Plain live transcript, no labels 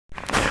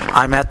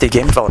I'm at the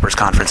Game Developers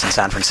Conference in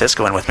San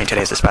Francisco, and with me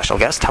today is a special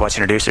guest. How about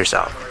you introduce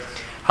yourself?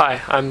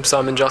 Hi, I'm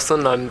Simon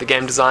Jocelyn. I'm the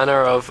game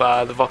designer of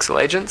the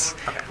Voxel Agents.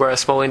 Okay. We're a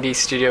small indie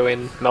studio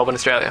in Melbourne,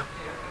 Australia.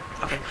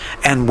 Okay.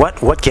 And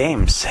what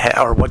games,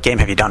 or what game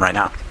have you done right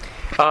now?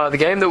 The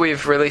game that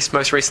we've released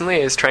most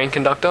recently is Train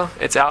Conductor.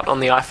 It's out on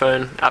the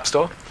iPhone App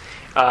Store.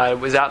 It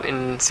was out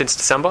since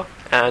December,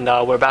 and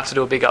we're about to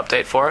do a big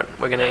update for it.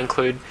 We're going to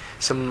include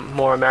some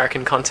more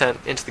American content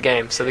into the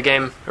game. So the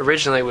game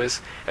originally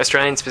was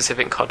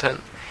Australian-specific content,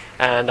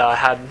 and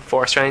had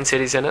 4 Australian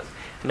cities in it.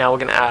 Now we're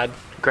going to add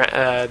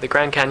the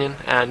Grand Canyon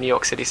and New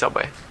York City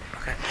subway.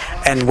 Okay.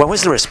 And what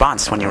was the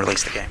response when you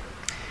released the game?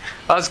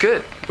 It was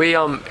good.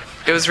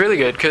 It was really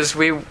good because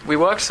we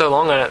worked so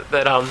long on it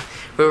that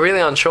we were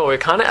really unsure. We were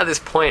kind of at this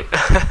point,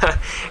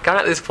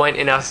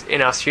 in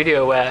our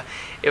studio where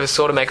it was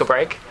sort of make or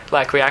break.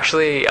 Like we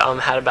actually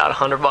had about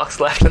 $100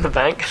 left in the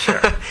bank.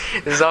 Sure.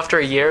 This is after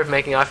a year of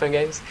making iPhone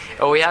games.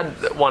 Well, we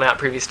had one out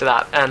previous to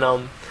that,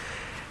 and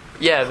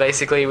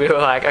basically we were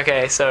like,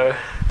 okay, so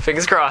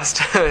fingers crossed,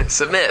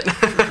 submit.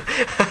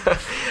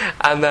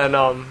 And then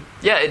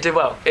it did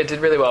well. It did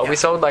really well. Yeah. We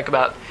sold like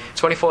about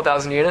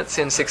 24,000 units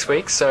in 6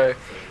 weeks. So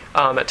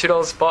at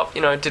 $2 pop,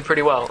 it did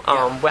pretty well.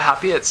 We're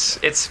happy.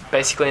 It's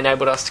basically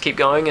enabled us to keep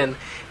going, and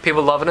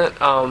people loving it.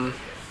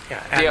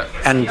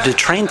 And the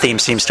train theme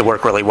seems to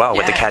work really well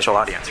with the casual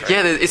audience, right?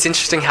 Yeah, it's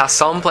interesting how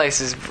some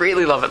places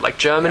really love it, like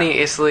Germany,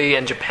 Italy,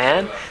 and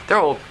Japan. They're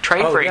all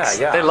train freaks.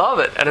 Yeah. They love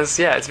it, and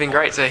it's been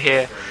great to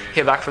hear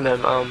back from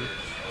them.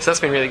 So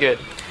that's been really good.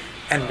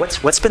 And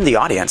what's been the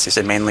audience? Is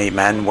it mainly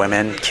men,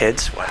 women,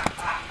 kids? Well,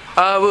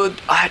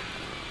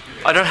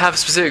 I don't have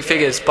specific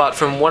figures, but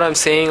from what I'm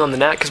seeing on the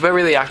net, because we're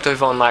really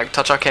active on like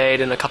Touch Arcade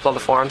and a couple other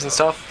forums and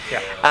stuff,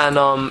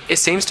 and it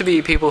seems to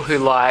be people who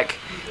like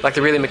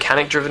the really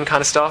mechanic-driven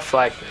kind of stuff,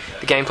 like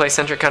the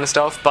gameplay-centric kind of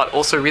stuff, but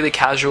also really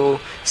casual,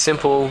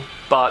 simple,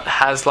 but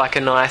has like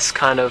a nice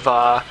kind of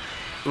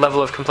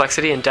level of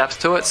complexity and depth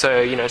to it.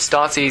 So it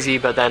starts easy,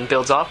 but then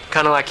builds up,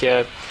 kind of like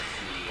there's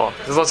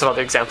lots of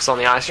other examples on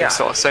the iStream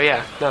source. So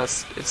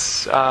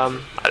it's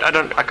I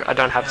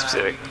don't have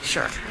specific.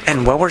 Sure.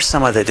 And what were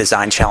some of the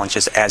design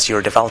challenges as you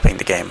were developing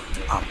the game?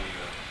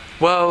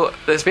 Well,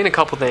 there's been a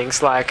couple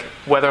things, like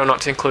whether or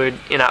not to include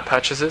in-app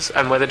purchases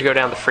and whether to go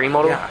down the free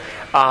model.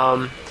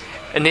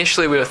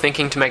 Initially, we were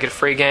thinking to make it a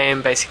free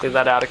game, basically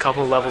let out a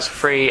couple of levels for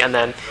free, and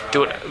then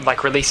do it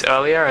like release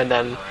earlier, and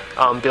then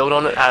build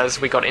on it as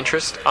we got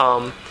interest.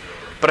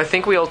 But I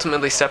think we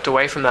ultimately stepped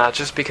away from that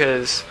just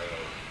because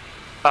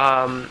we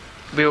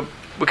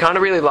kind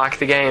of really liked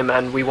the game,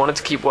 and we wanted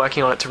to keep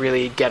working on it to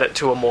really get it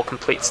to a more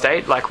complete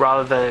state. Like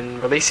rather than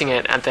releasing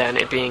it and then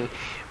it being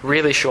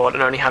really short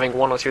and only having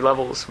 1 or 2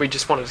 levels, we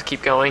just wanted to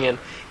keep going and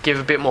give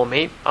a bit more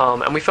meat.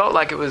 And we felt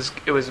like it was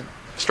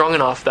strong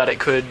enough that it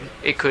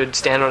could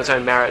stand on its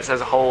own merits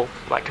as a whole,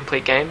 like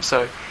complete game.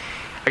 So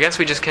I guess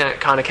we just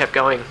kind of kept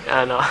going,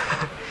 and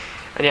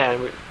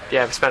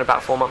we spent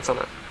about 4 months on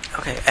it.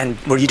 Okay. And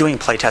were you doing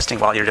playtesting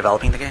while you're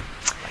developing the game?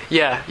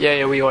 Yeah,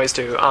 we always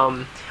do.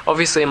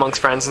 Obviously amongst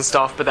friends and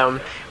stuff, but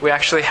then we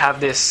actually have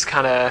this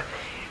kind of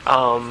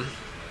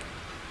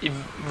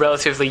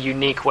relatively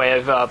unique way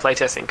of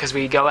playtesting, because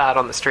we go out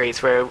on the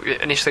streets, where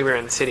initially we were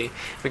in the city.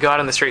 We go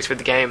out on the streets with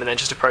the game and then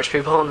just approach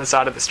people on the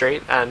side of the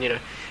street and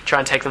try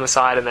and take them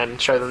aside and then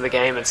show them the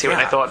game and see what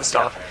they thought and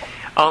stuff.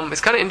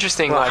 It's kind of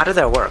interesting. Well, how did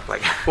that work?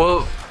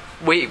 Well,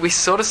 we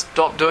sort of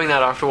stopped doing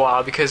that after a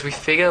while, because we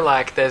figure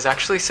like there's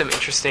actually some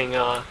interesting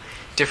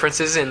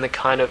differences in the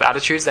kind of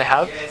attitudes they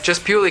have,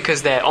 just purely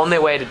because they're on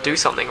their way to do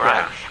something,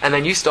 right? Yeah. And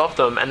then you stop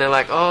them and they're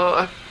like,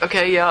 oh,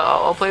 okay, yeah,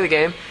 I'll play the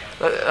game.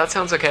 That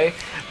sounds okay.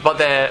 But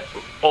they're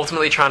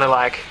ultimately trying to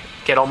like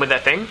get on with their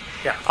thing.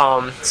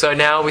 Yeah. So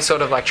now we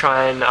sort of like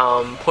try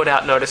and put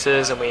out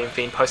notices, and we've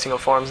been posting on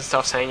forums and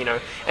stuff saying,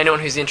 anyone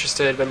who's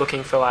interested, we're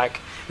looking for like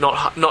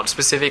not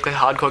specifically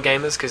hardcore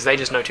gamers, because they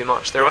just know too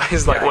much. They're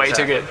always like way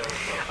too good.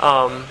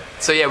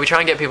 So we try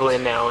and get people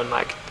in now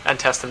and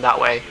test them that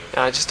way,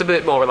 just a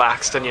bit more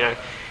relaxed and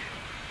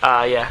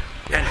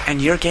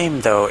And your game,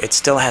 though, it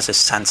still has a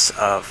sense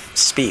of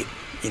speed,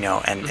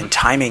 and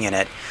timing in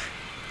it.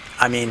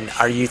 I mean,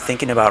 are you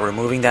thinking about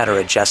removing that or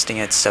adjusting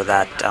it so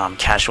that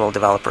casual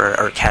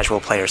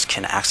players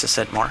can access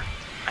it more?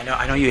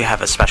 I know you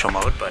have a special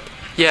mode, but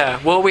yeah.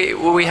 Well,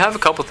 we have a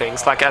couple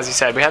things. Like as you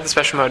said, we have the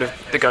special mode of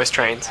the ghost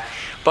trains,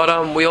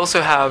 but we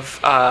also have.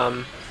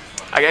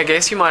 I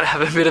guess you might have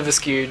a bit of a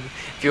skewed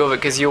view of it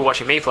because you were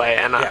watching me play,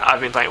 and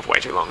I've been playing for way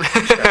too long.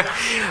 Sure.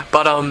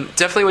 But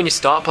definitely when you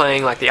start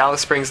playing, like the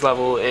Alice Springs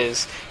level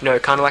is kind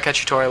of like a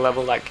tutorial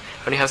level, like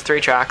only has 3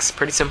 tracks,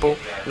 pretty simple,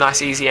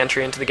 nice easy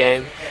entry into the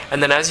game.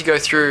 And then as you go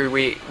through,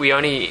 we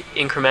only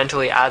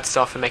incrementally add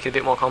stuff and make it a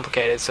bit more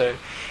complicated. So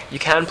you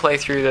can play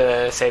through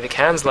the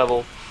Cans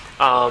level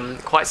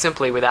quite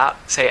simply without,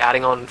 say,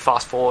 adding on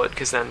fast forward,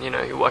 because then,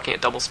 you're working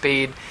at double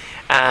speed.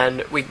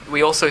 And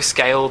we also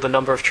scale the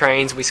number of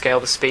trains, we scale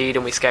the speed,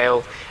 and we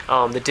scale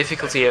the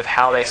difficulty of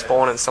how they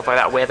spawn and stuff like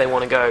that, where they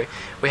want to go.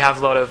 We have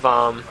a lot of,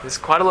 there's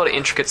quite a lot of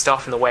intricate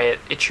stuff in the way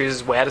it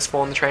chooses where to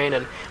spawn the train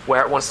and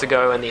where it wants to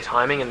go and the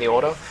timing and the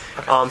order.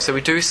 Okay. So we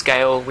do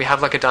scale, we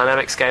have like a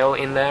dynamic scale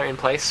in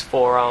place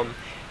for,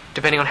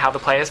 depending on how the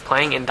player's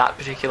playing in that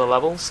particular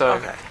level. So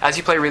as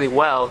you play really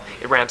well,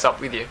 it ramps up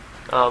with you.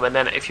 And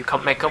then if you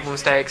make a couple of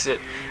mistakes,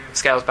 it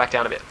scales back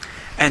down a bit.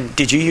 And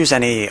did you use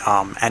any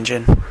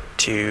engine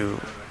to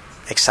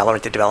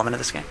accelerate the development of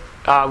this game?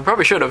 We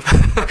probably should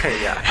have.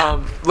 Okay,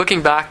 yeah.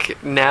 Looking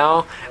back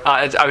now,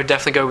 I would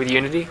definitely go with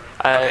Unity.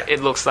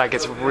 It looks like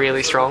it's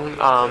really strong.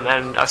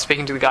 And I was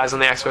speaking to the guys on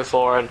the expo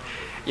floor, and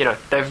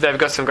they've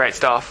got some great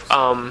stuff.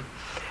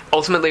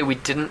 Ultimately, we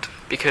didn't,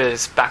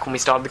 because back when we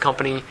started the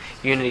company,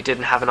 Unity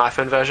didn't have an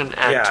iPhone version,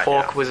 and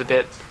Talk was a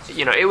bit,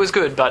 it was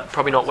good, but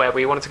probably not where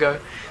we wanted to go.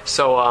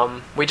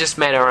 So we just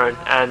made our own,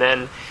 and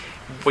then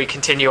we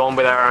continue on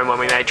with our own when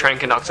we made Train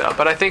Conductor.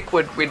 But I think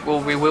we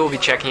will be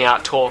checking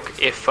out Talk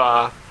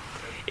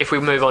if we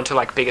move on to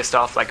like bigger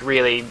stuff, like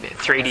really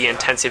 3D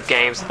intensive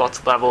games with lots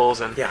of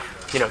levels and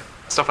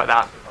stuff like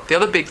that. The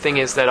other big thing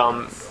is that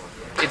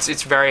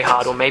it's very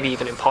hard, or maybe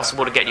even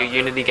impossible, to get your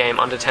Unity game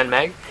under 10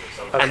 meg.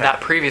 Okay. And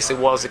that previously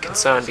was a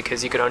concern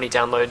because you could only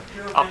download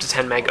up to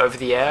 10 meg over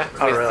the air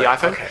with the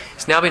iPhone. Okay.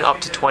 It's now been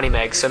up to 20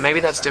 meg, so maybe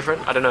that's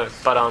different. I don't know,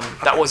 but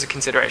that was a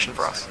consideration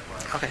for us.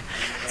 Okay.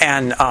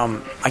 And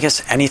I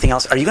guess anything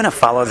else? Are you going to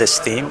follow this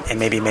theme and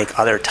maybe make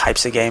other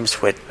types of games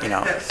with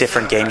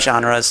different game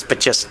genres, but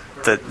just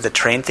the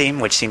train theme,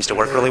 which seems to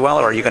work really well,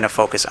 or are you going to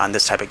focus on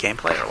this type of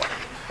gameplay, or what?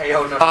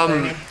 Well,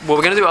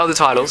 we're going to do other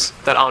titles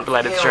that aren't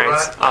related to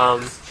trains,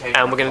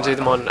 and we're going to do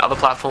them on other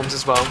platforms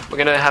as well. We're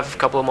going to have a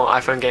couple of more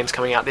iPhone games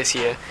coming out this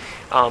year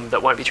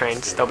that won't be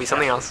trains. There'll be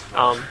something else.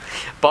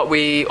 But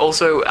we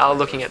also are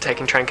looking at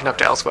taking Train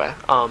Conductor elsewhere.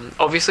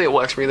 Obviously, it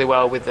works really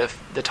well with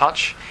the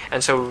touch,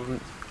 and so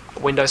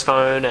Windows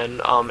Phone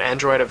and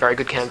Android are very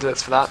good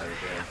candidates for that.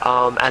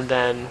 And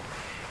then,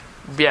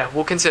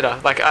 we'll consider.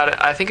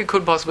 I think it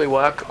could possibly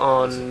work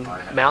on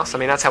mouse. I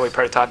mean, that's how we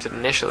prototyped it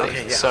initially.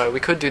 Okay, yeah. So we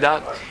could do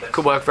that. It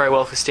could work very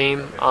well for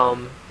Steam.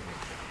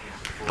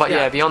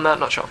 But beyond that,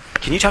 not sure.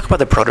 Can you talk about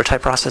the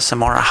prototype process some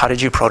more? How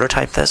did you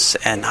prototype this,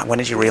 and when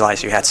did you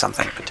realize you had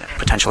something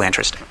potentially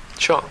interesting?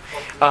 Sure.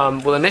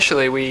 Well,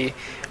 initially,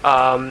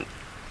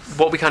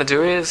 what we kind of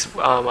do is,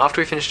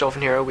 after we finished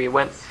Dolphin Hero, we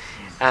went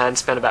and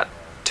spent about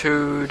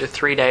 2 to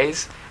 3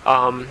 days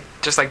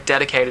just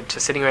dedicated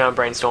to sitting around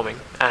brainstorming.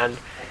 And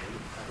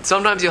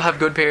sometimes you'll have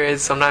good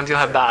periods, sometimes you'll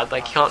have bad.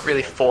 You can't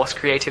really force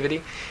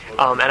creativity.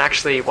 And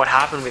actually, what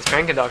happened with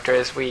Train Conductor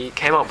is we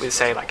came up with,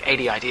 say,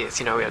 80 ideas.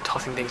 We were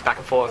tossing things back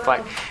and forth.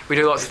 We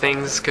do lots of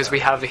things because we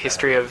have a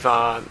history of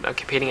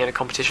competing in a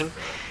competition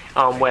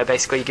where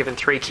basically you're given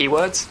 3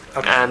 keywords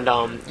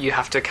and you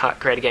have to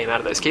create a game out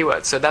of those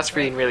keywords. So that's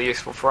been really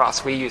useful for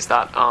us. We use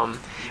that.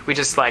 We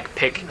just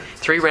pick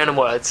 3 random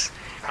words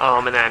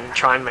and then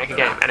try and make a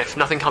game. And if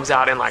nothing comes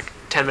out in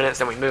 10 minutes,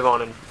 then we move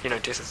on and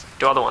just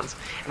do other ones.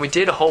 And we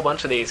did a whole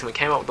bunch of these, and we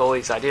came up with all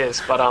these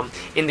ideas. But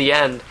in the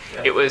end,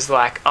 it was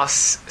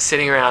us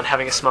sitting around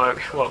having a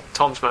smoke. Well,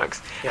 Tom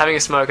smokes, having a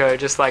smoko,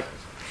 just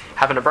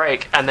having a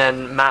break. And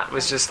then Matt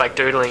was just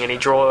doodling, and he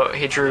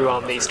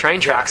drew these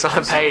train tracks on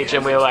a page,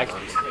 and we were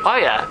oh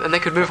yeah, and they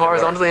could move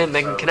horizontally, and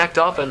they can connect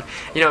up, and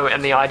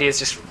and the ideas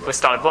just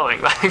started flowing.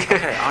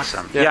 Okay,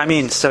 awesome. Yeah, I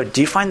mean, so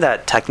do you find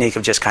that technique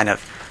of just kind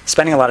of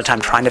spending a lot of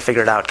time trying to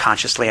figure it out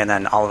consciously, and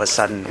then all of a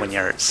sudden when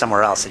you're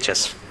somewhere else it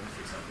just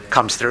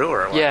comes through,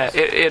 or what? Yeah,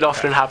 it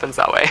often happens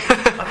that way.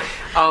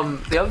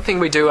 The other thing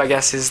we do, I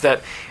guess, is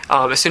that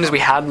as soon as we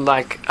had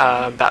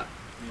about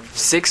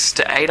 6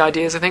 to 8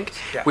 ideas, I think,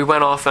 we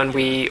went off and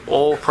we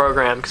all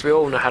program, because we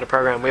all know how to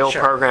program, we all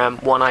program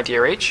one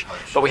idea each,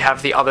 but we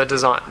have the other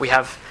design, we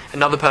have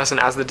another person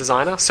as the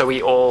designer, so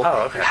we all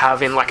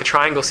have in a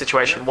triangle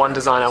situation, one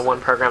designer, one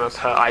programmer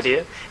per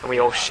idea, and we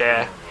all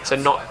share. So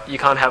you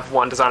can't have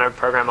one designer and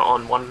programmer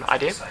on one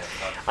idea.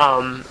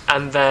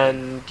 And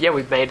then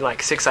we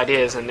made 6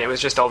 ideas, and it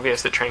was just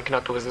obvious that Train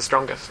Conductor was the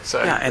strongest. So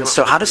and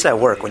so how does that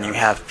work when you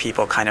have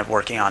people kind of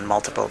working on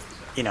multiple,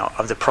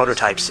 of the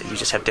prototypes, and you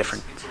just have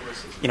different,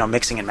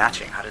 mixing and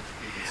matching?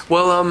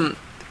 Well,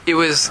 it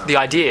was the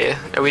idea.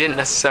 We didn't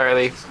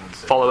necessarily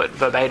follow it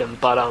verbatim,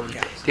 but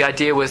the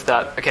idea was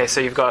that,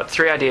 so you've got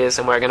 3 ideas,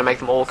 and we're going to make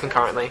them all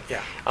concurrently.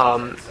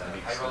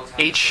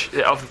 Each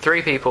of the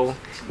 3 people,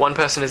 one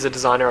person is a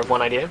designer of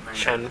one idea,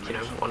 and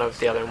one of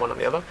the other and one of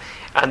the other,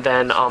 and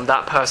then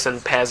that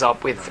person pairs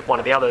up with one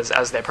of the others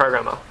as their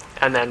programmer,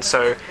 and then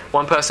so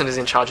one person is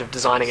in charge of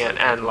designing it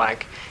and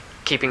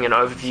keeping an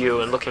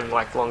overview and looking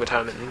longer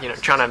term and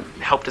trying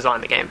to help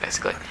design the game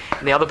basically,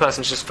 and the other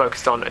person's just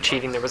focused on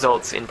achieving the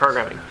results in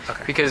programming,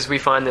 because we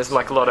find there's a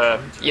lot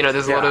of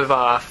lot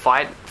of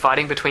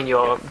fighting between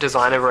your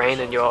designer brain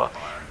and your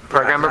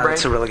programmer brain.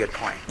 That's a really good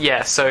point.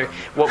 Yeah, so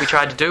what we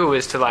tried to do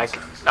was to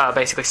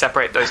basically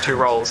separate those 2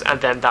 roles,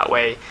 and then that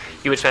way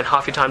you would spend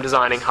half your time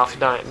designing, half your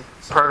time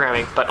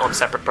programming, but on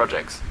separate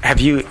projects.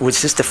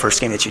 Was this the first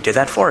game that you did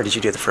that for, or did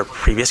you do it for a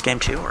previous game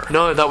too? Or?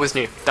 No, that was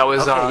new. That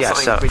was Okay,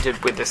 something we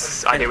did with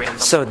this idea we had.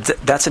 So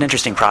that's an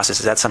interesting process.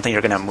 Is that something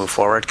you're going to move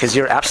forward? Because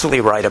you're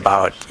absolutely right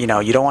about, you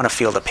don't want to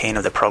feel the pain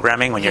of the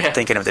programming when you're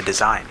thinking of the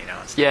design.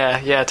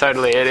 Yeah,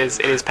 totally. It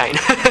is pain.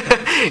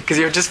 Because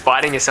you're just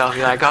fighting yourself.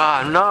 You're like,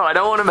 no, I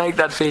don't want to make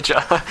that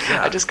feature.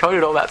 I just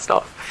coded all that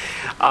stuff.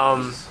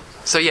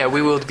 So yeah,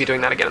 we will be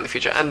doing that again in the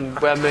future, and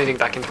we're moving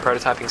back into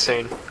prototyping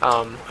soon.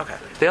 Okay.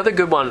 The other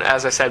good one,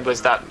 as I said,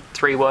 was that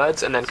 3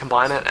 words and then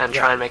combine it and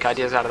try and make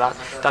ideas out of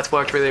that. That's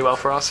worked really well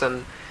for us,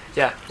 and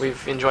yeah,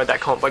 we've enjoyed that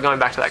comp. We're going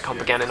back to that comp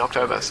again in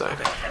October. So.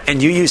 Okay.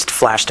 And you used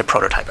Flash to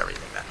prototype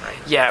everything then, right?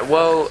 Yeah,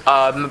 well,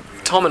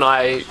 Tom and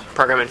I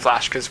program in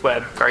Flash because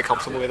we're very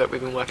comfortable with it. We've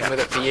been working with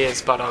it for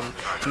years, but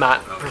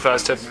Matt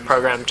prefers to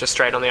program just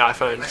straight on the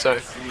iPhone. So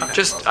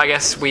just, I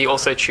guess, we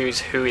also choose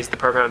who is the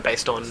programmer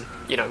based on,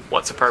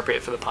 what's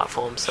appropriate for the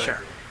platform. So Sure.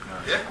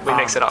 we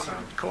mix it up.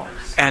 Cool.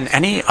 And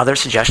any other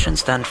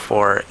suggestions then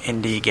for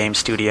indie game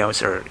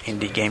studios or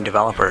indie game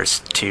developers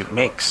to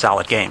make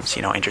solid games,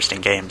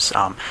 interesting games?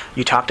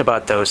 You talked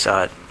about those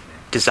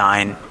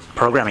design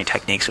programming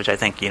techniques, which I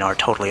think, are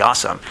totally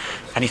awesome.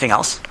 Anything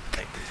else?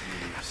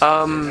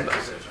 Let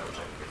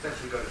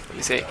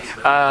me see.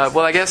 Well,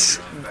 I guess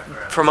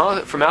from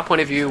our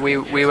point of view,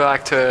 we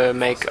like to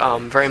make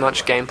very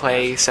much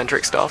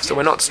gameplay-centric stuff. So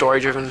we're not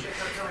story-driven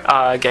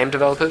game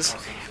developers.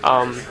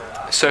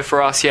 So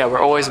for us, we're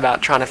always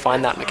about trying to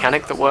find that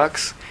mechanic that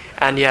works.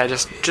 And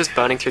just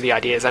burning through the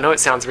ideas. I know it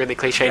sounds really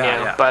cliche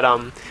now, but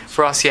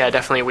for us,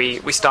 definitely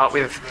we start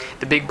with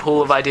the big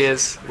pool of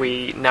ideas.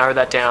 We narrow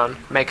that down,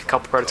 make a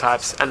couple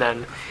prototypes, and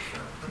then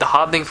the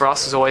hard thing for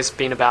us has always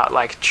been about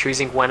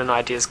choosing when an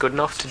idea is good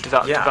enough to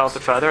develop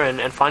it further,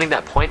 and finding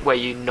that point where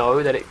you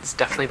know that it's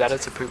definitely better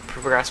to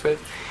progress with.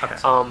 Okay.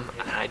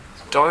 And I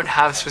don't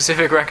have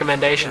specific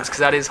recommendations because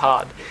that is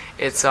hard.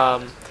 It's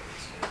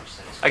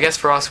I guess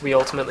for us, we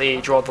ultimately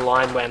draw the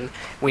line when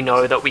we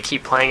know that we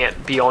keep playing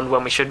it beyond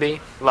when we should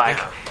be.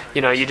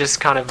 You're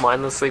just kind of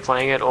mindlessly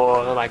playing it,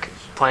 or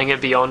playing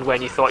it beyond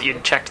when you thought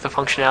you'd checked the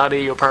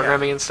functionality, your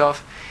programming and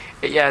stuff.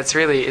 It's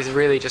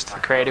really just a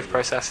creative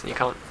process, and I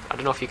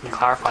don't know if you can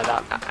clarify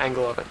that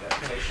angle of it.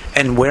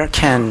 And where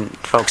can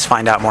folks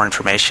find out more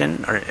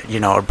information,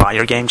 or buy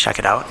your game, check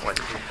it out?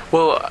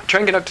 Well,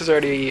 Train Conductor is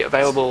already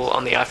available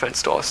on the iPhone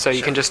store, so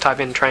you can just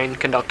type in Train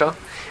Conductor.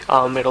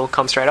 It'll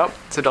come straight up.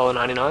 It's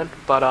 $1.99.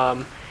 But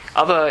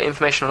other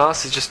information on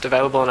us is just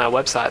available on our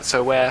website,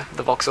 so we're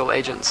the Voxel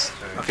Agents.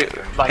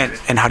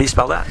 And how do you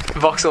spell that?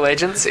 Voxel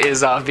Agents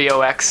is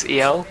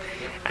Voxel,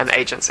 and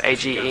Agents,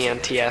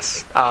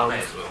 Agents. The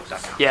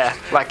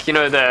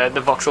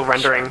voxel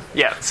rendering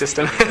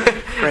system.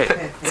 Great.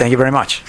 Thank you very much.